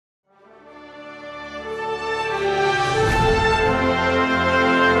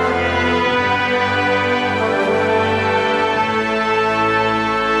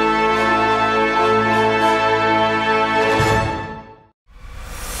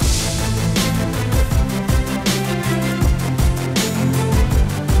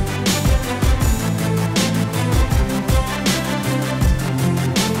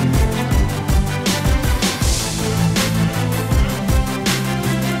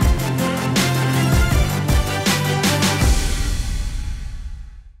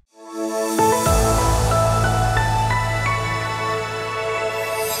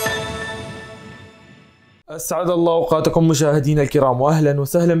أسعد الله أوقاتكم مشاهدينا الكرام، وأهلا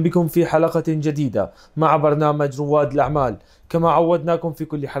وسهلا بكم في حلقة جديدة مع برنامج رواد الأعمال. كما عودناكم في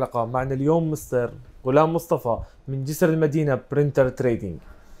كل حلقة، معنا اليوم مستر غلام مصطفى من جسر المدينة برينتر تريدينج.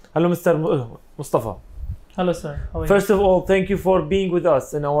 Hello Mr. Mustafa. Hello sir, how are you? First of all, thank you for being with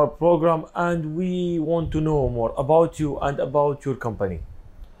us in our program, and we want to know more about you and about your company.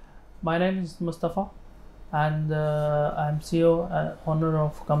 My name is Mustafa and I'm CEO and owner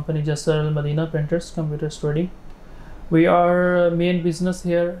of company Jesr Madina Printers Computers Trading. We are main business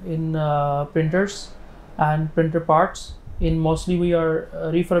here in printers and printer parts. In mostly we are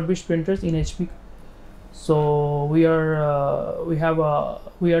refurbished printers in HP. So we are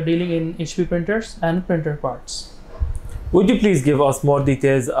dealing in HP printers and printer parts. Would you please give us more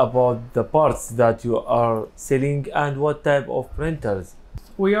details about the parts that you are selling and what type of printers?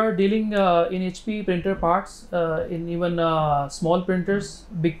 We are dealing in HP printer parts, in even small printers,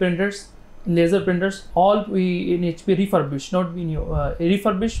 big printers, laser printers. All we in HP refurbished, not in new.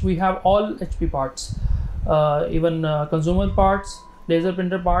 Refurbished, we have all HP parts, even consumer parts, laser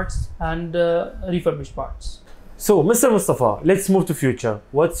printer parts, and refurbished parts. So, Mr. Mustafa, let's move to future.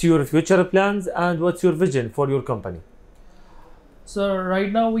 What's your future plans and what's your vision for your company? So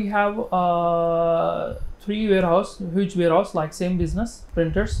right now we have huge warehouse, like same business,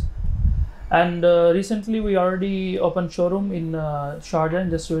 printers. And recently we already opened showroom in Sharjah,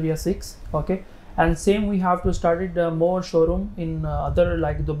 Industry Area 6. Okay, and same we have to started more showroom in other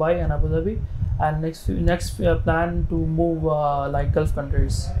like Dubai and Abu Dhabi, and next plan to move like Gulf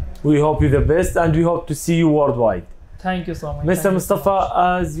countries. We hope you the best and we hope to see you worldwide. Thank you so much. Mr. Mustafa,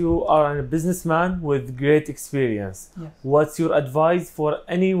 as you are a businessman with great experience, yes, what's your advice for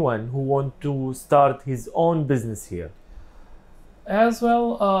anyone who wants to start his own business here? As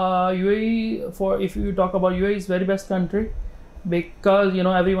well, UAE, if you talk about UAE, is very best country because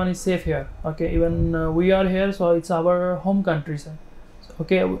everyone is safe here. Okay, even we are here, so it's our home country. So,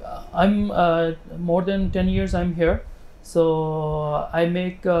 okay, I'm more than 10 years I'm here, so I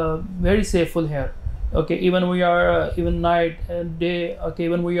make very safeful here. Okay, even we are even night and day. Okay,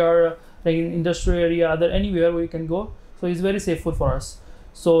 when we are like in industrial area, anywhere we can go, so it's very safeful for us.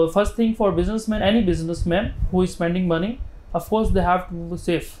 So first thing for businessman, any businessman who is spending money, of course they have to be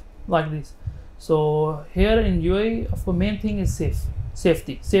safe like this. So here in UAE, the main thing is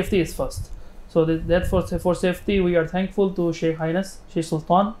safety is first. So that for safety we are thankful to Sheikh Highness Sheikh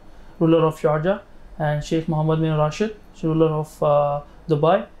Sultan, ruler of Sharjah, and Sheikh Mohammed bin Rashid, ruler of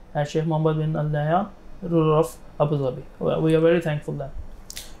Dubai, and Sheikh Mohammed bin Al Nahyan, ruler of Abu Dhabi. We are very thankful that.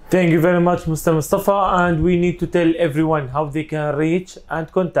 Thank you very much, Mr. Mustafa, and we need to tell everyone how they can reach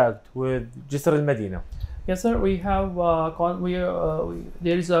and contact with Jesr Al Madina. Yes sir, we have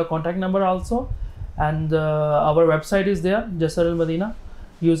there is a contact number also, and our website is there, Jesr Al Madina,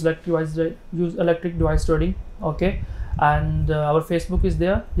 use electric device trading. Okay, and our Facebook is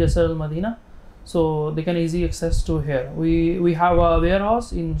there, Jesr Al Madina, so they can easy access to here. We have a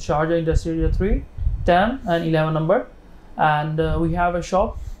warehouse in Sharjah Industry Area 3, 10 and 11 number, and we have a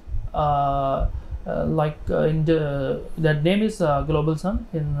shop that name is Global Sun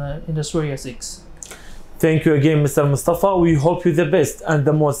in Industry Area 6. Thank you again, Mr. Mustafa. We hope you the best and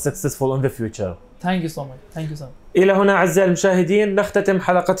the most successful in the future. Thank you so much. Thank you so much. إلى هنا أعزائي المشاهدين نختتم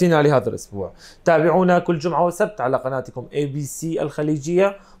حلقتنا لهذا الأسبوع. تابعونا كل جمعة وسبت على قناتكم ABC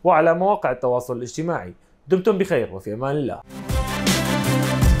الخليجية وعلى مواقع التواصل الاجتماعي. دمتم بخير وفي أمان الله.